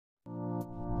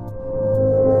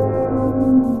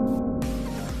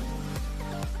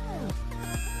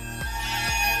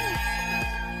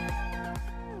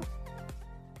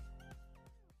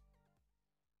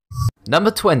Number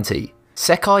 20.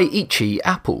 Sekaiichi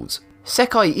apples.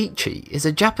 Sekaiichi is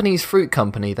a Japanese fruit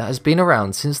company that has been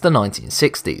around since the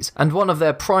 1960s, and one of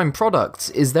their prime products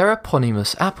is their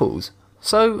eponymous apples.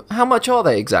 So how much are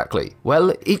they exactly?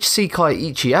 Well, each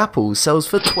Sekaiichi apple sells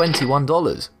for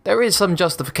 $21. There is some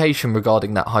justification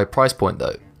regarding that high price point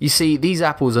though. You see, these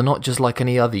apples are not just like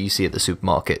any other you see at the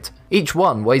supermarket. Each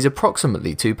one weighs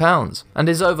approximately 2 pounds, and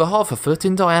is over half a foot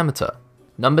in diameter.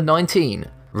 Number 19.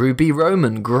 Ruby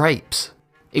Roman grapes.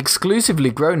 Exclusively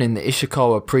grown in the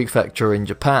Ishikawa prefecture in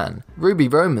Japan, Ruby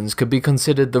Romans could be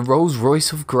considered the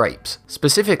Rolls-Royce of grapes.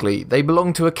 Specifically, they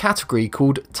belong to a category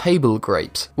called table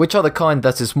grapes, which are the kind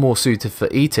that is more suited for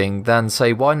eating than,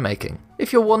 say, winemaking.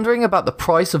 If you're wondering about the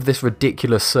price of this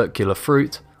ridiculous circular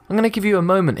fruit, I'm going to give you a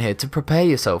moment here to prepare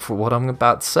yourself for what I'm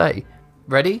about to say.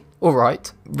 Ready?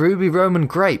 Alright, Ruby Roman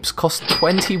grapes cost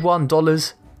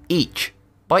 $21 each.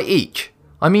 By each,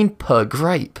 I mean per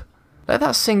grape. Let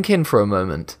that sink in for a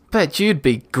moment. Bet you'd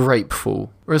be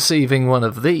grateful receiving one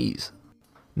of these.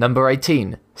 Number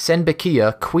 18.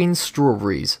 Senbekia Queen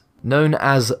Strawberries. Known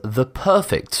as the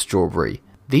perfect strawberry.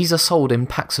 These are sold in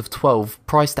packs of 12,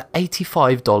 priced at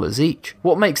 $85 each.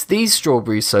 What makes these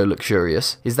strawberries so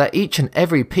luxurious is that each and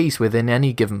every piece within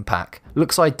any given pack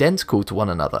looks identical to one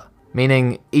another,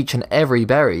 meaning each and every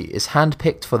berry is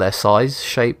hand-picked for their size,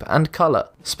 shape and colour.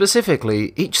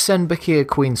 Specifically, each Senbekia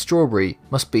Queen strawberry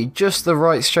must be just the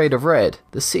right shade of red,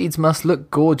 the seeds must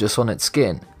look gorgeous on its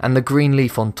skin, and the green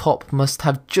leaf on top must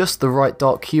have just the right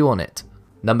dark hue on it.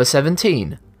 Number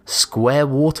 17. Square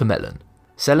Watermelon.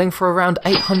 Selling for around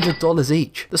 $800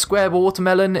 each. The square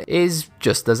watermelon is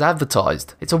just as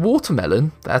advertised. It's a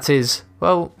watermelon that is,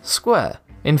 well, square.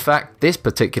 In fact, this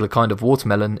particular kind of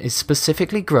watermelon is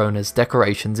specifically grown as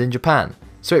decorations in Japan,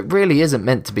 so it really isn't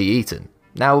meant to be eaten.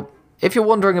 Now, if you're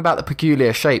wondering about the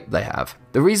peculiar shape they have,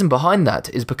 the reason behind that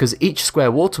is because each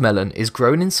square watermelon is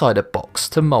grown inside a box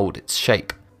to mould its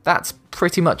shape. That's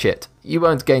pretty much it. You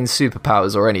won't gain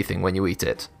superpowers or anything when you eat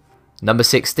it. Number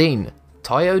 16.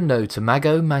 Taiyo no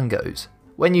Tamago mangoes.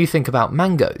 When you think about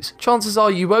mangoes, chances are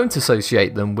you won't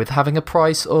associate them with having a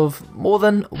price of more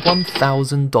than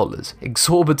 $1,000.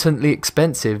 Exorbitantly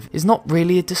expensive is not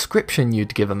really a description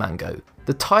you'd give a mango.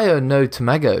 The Taiyo no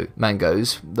Tamago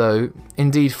mangoes, though,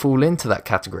 indeed fall into that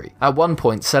category, at one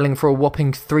point selling for a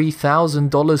whopping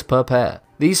 $3,000 per pair.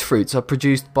 These fruits are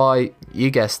produced by, you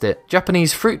guessed it,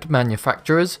 Japanese fruit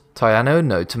manufacturers Taiyo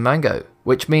no Tamago,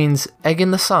 which means egg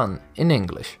in the sun in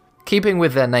English. Keeping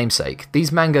with their namesake,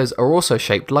 these mangoes are also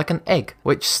shaped like an egg,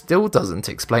 which still doesn't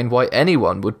explain why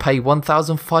anyone would pay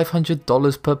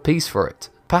 $1,500 per piece for it.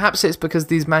 Perhaps it's because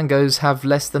these mangoes have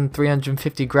less than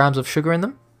 350 grams of sugar in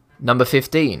them? Number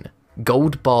 15.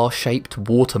 Gold bar shaped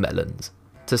watermelons.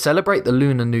 To celebrate the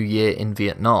Lunar New Year in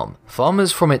Vietnam,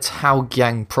 farmers from its Hau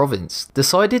Giang province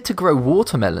decided to grow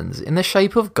watermelons in the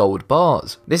shape of gold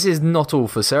bars. This is not all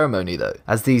for ceremony though,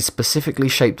 as these specifically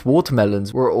shaped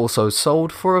watermelons were also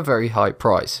sold for a very high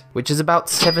price, which is about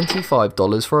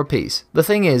 $75 for a piece. The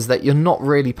thing is that you're not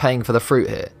really paying for the fruit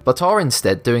here, but are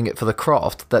instead doing it for the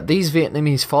craft that these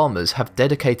Vietnamese farmers have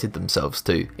dedicated themselves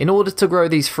to in order to grow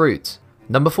these fruits.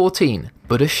 Number 14.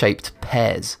 Buddha-shaped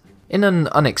pears. In an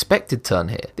unexpected turn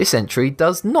here, this entry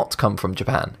does not come from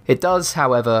Japan. It does,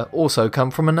 however, also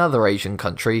come from another Asian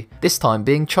country, this time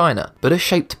being China.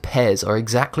 Buddha-shaped pears are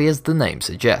exactly as the name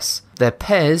suggests. They're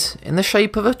pears in the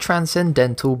shape of a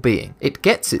transcendental being. It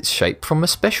gets its shape from a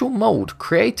special mould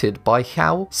created by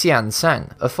Hao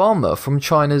Xiansang, a farmer from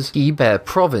China's Hebei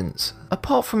province.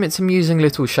 Apart from its amusing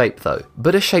little shape though,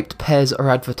 Buddha-shaped pears are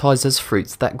advertised as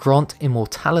fruits that grant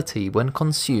immortality when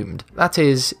consumed. That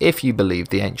is, if you believe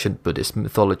the ancient Buddhist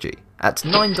mythology. At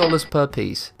 $9 per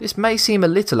piece, this may seem a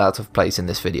little out of place in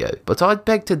this video, but I'd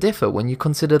beg to differ when you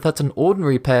consider that an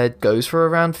ordinary pear goes for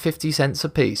around 50 cents a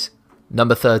piece.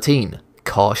 Number 13.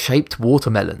 Car-shaped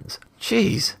watermelons.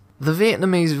 Jeez. The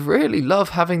Vietnamese really love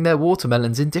having their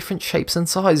watermelons in different shapes and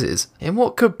sizes. In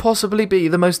what could possibly be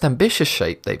the most ambitious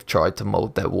shape they've tried to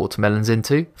mould their watermelons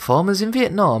into, farmers in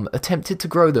Vietnam attempted to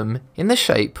grow them in the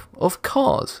shape of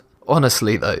cars.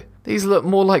 Honestly though, these look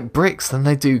more like bricks than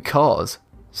they do cars.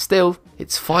 Still,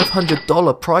 its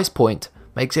 $500 price point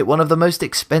makes it one of the most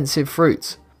expensive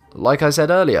fruits. Like I said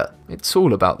earlier, it's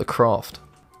all about the craft.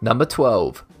 Number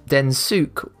 12.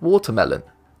 Densuk watermelon.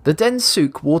 The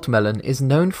Densuk watermelon is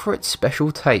known for its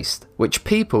special taste, which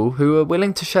people who are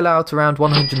willing to shell out around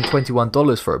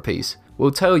 $121 for a piece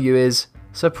will tell you is,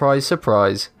 surprise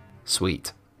surprise,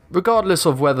 sweet. Regardless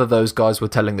of whether those guys were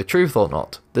telling the truth or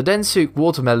not, the Densuk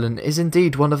watermelon is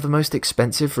indeed one of the most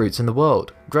expensive fruits in the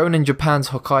world. Grown in Japan's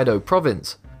Hokkaido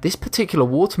province, This particular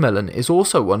watermelon is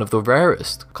also one of the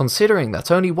rarest, considering that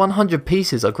only 100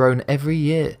 pieces are grown every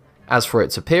year. As for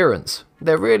its appearance,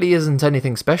 there really isn't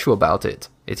anything special about it.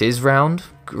 It is round,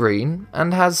 green,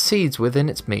 and has seeds within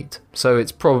its meat, so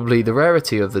it's probably the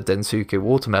rarity of the Densuke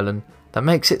watermelon that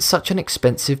makes it such an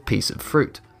expensive piece of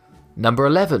fruit. Number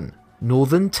 11.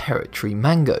 Northern Territory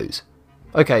mangoes.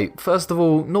 Okay, first of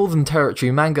all, Northern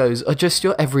Territory mangoes are just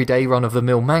your everyday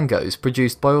run-of-the-mill mangoes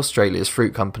produced by Australia's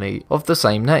fruit company of the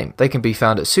same name. They can be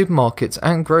found at supermarkets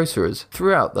and grocers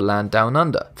throughout the land down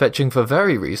under, fetching for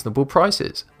very reasonable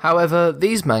prices. However,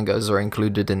 these mangoes are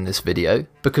included in this video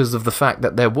because of the fact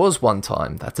that there was one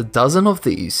time that a dozen of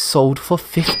these sold for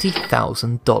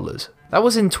 $50,000. That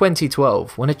was in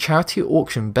 2012 when a charity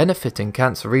auction benefiting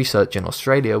cancer research in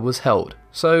Australia was held.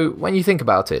 So when you think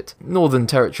about it, Northern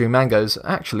Territory mangoes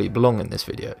actually belong in this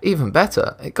video. Even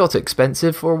better, it got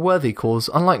expensive for a worthy cause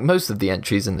unlike most of the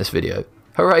entries in this video.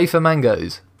 Hooray for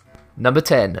mangoes! Number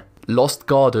 10. Lost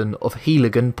Garden of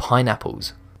Heiligen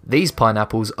pineapples. These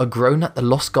pineapples are grown at the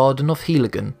Lost Garden of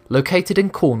Heiligen, located in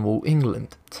Cornwall,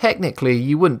 England. Technically,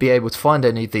 you wouldn't be able to find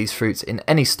any of these fruits in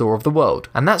any store of the world,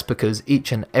 and that's because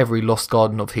each and every Lost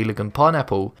Garden of Heiligen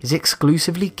pineapple is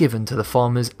exclusively given to the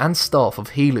farmers and staff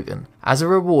of Heiligen as a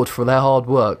reward for their hard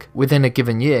work within a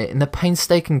given year in the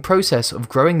painstaking process of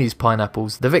growing these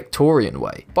pineapples the Victorian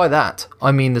way. By that,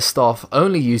 I mean the staff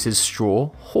only uses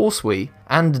straw, horsewee,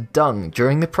 and dung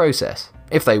during the process.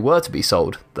 If they were to be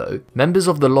sold, though, members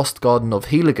of the Lost Garden of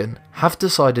Heiligen have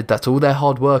decided that all their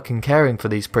hard work in caring for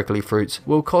these prickly fruits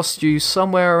will cost you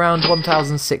somewhere around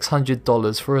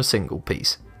 $1,600 for a single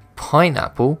piece.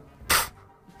 Pineapple? Pfft,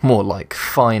 more like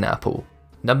fine-apple.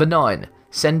 Number 9.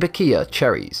 Senbakea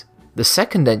cherries. The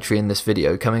second entry in this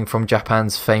video coming from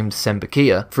Japan's famed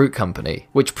Senbakea fruit company,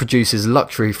 which produces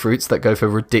luxury fruits that go for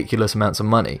ridiculous amounts of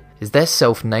money, is their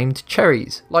self-named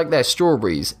cherries. Like their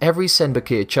strawberries, every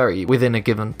Senbakea cherry within a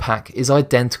given pack is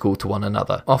identical to one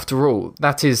another. After all,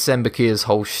 that is Senbakea's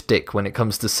whole shtick when it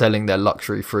comes to selling their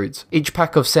luxury fruits. Each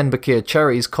pack of Senbakea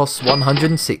cherries costs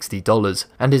 $160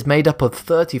 and is made up of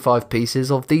 35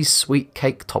 pieces of these sweet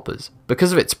cake toppers.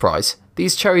 Because of its price,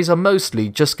 these cherries are mostly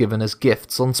just given as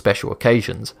gifts on special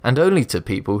occasions, and only to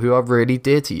people who are really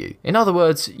dear to you. In other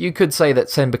words, you could say that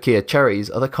Senbakea cherries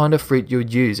are the kind of fruit you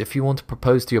would use if you want to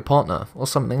propose to your partner, or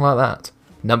something like that.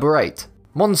 Number 8.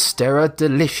 Monstera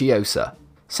deliciosa.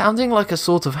 Sounding like a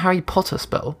sort of Harry Potter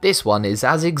spell, this one is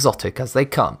as exotic as they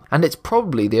come, and it's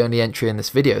probably the only entry in this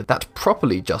video that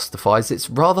properly justifies its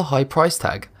rather high price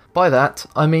tag. By that,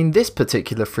 I mean this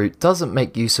particular fruit doesn't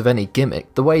make use of any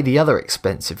gimmick the way the other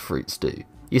expensive fruits do.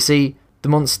 You see, the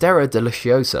Monstera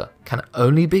deliciosa can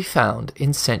only be found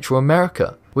in Central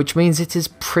America, which means it is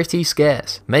pretty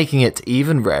scarce. Making it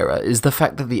even rarer is the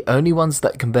fact that the only ones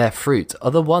that can bear fruit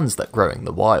are the ones that grow in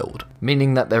the wild,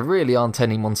 meaning that there really aren't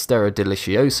any Monstera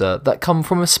deliciosa that come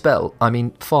from a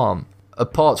farm.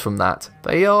 Apart from that,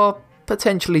 they are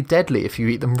potentially deadly if you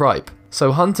eat them ripe.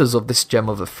 So hunters of this gem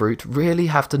of a fruit really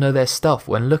have to know their stuff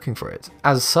when looking for it.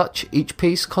 As such, each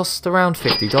piece costs around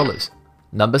 $50.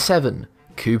 Number 7.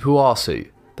 Cupuaçu.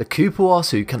 The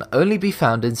cupuaçu can only be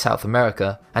found in South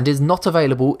America and is not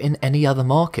available in any other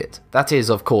market. That is,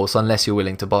 of course, unless you're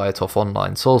willing to buy it off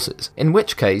online sources, in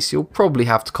which case you'll probably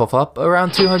have to cough up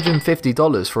around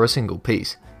 $250 for a single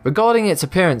piece. Regarding its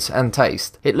appearance and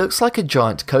taste, it looks like a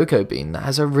giant cocoa bean that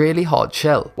has a really hard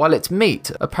shell, while its meat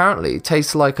apparently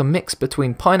tastes like a mix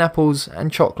between pineapples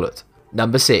and chocolate.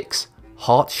 Number 6.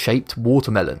 Heart-shaped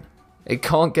watermelon. It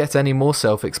can't get any more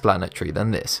self-explanatory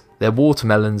than this. They're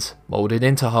watermelons, moulded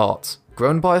into hearts.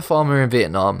 Grown by a farmer in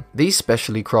Vietnam, these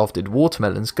specially crafted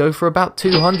watermelons go for about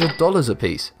 $200 a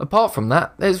piece. Apart from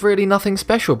that, there's really nothing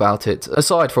special about it,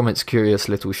 aside from its curious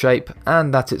little shape,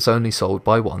 and that it's only sold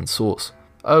by one source.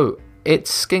 Oh,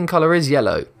 its skin colour is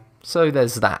yellow, so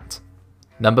there's that.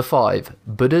 Number 5.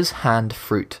 Buddha's hand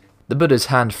fruit. The Buddha's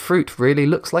hand fruit really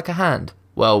looks like a hand.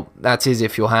 Well, that is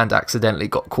if your hand accidentally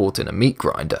got caught in a meat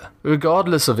grinder.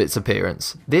 Regardless of its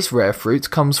appearance, this rare fruit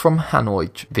comes from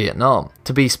Hanoi, Vietnam.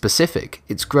 To be specific,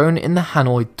 it's grown in the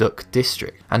Hanoi Duc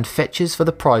district and fetches for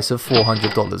the price of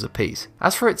 $400 a piece.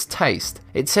 As for its taste,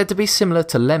 it's said to be similar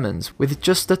to lemons with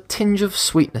just a tinge of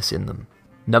sweetness in them.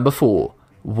 Number 4.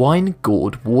 Wine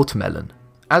gourd watermelon.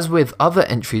 As with other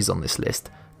entries on this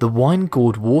list, the wine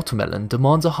gourd watermelon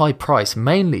demands a high price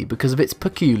mainly because of its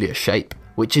peculiar shape,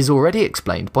 which is already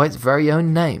explained by its very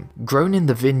own name. Grown in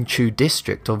the Vinh Chu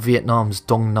district of Vietnam's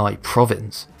Dong Nai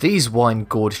province, these wine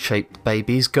gourd shaped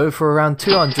babies go for around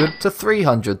 $200 to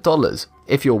 $300.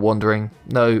 If you're wondering,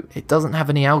 no, it doesn't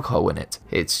have any alcohol in it,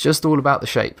 it's just all about the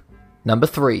shape. Number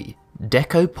 3.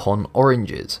 Deco Pon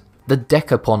oranges. The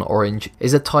Decapon orange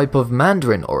is a type of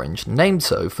mandarin orange named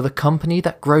so for the company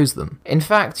that grows them. In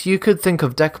fact, you could think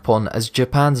of Decapon as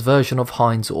Japan's version of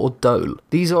Heinz or Dole.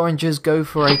 These oranges go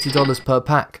for $80 per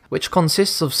pack, which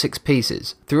consists of 6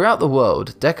 pieces. Throughout the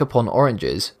world, Decapon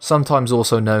oranges, sometimes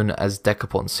also known as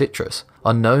Decapon citrus,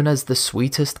 are known as the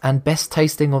sweetest and best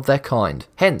tasting of their kind,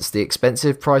 hence the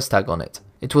expensive price tag on it.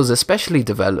 It was especially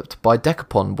developed by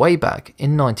Decapon way back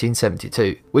in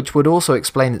 1972, which would also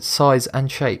explain its size and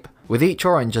shape, with each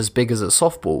orange as big as a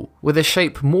softball, with a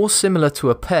shape more similar to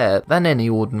a pear than any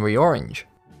ordinary orange.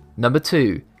 Number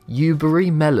 2.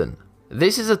 Yubari Melon.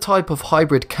 This is a type of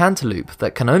hybrid cantaloupe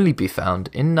that can only be found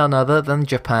in none other than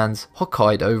Japan's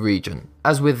Hokkaido region.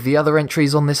 As with the other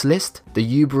entries on this list, the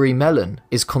Yubari melon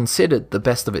is considered the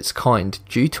best of its kind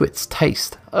due to its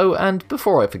taste. Oh, and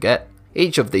before I forget,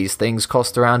 each of these things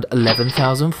cost around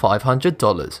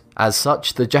 $11,500. As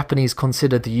such, the Japanese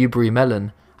consider the Yubari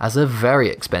melon as a very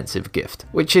expensive gift,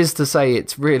 which is to say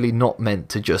it's really not meant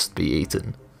to just be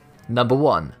eaten. Number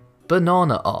 1.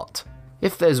 Banana art.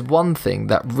 If there's one thing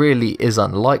that really is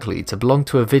unlikely to belong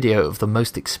to a video of the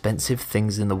most expensive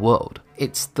things in the world,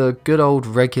 it's the good old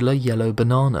regular yellow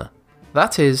banana.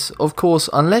 That is, of course,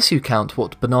 unless you count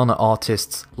what banana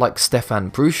artists like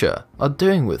Stefan Bruscher are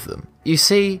doing with them. You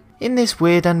see, in this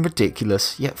weird and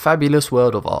ridiculous yet fabulous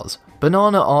world of ours,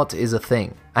 banana art is a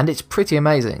thing, and it's pretty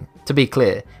amazing. To be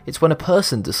clear, it's when a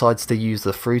person decides to use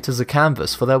the fruit as a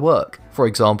canvas for their work. For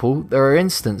example, there are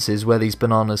instances where these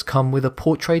bananas come with a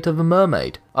portrait of a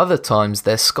mermaid. Other times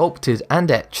they're sculpted and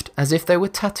etched as if they were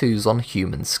tattoos on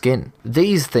human skin.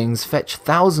 These things fetch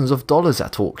thousands of dollars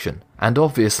at auction, and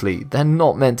obviously they're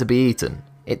not meant to be eaten.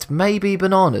 It may be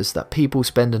bananas that people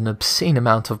spend an obscene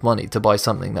amount of money to buy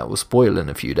something that will spoil in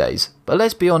a few days. But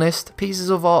let's be honest, pieces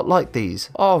of art like these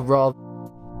are rather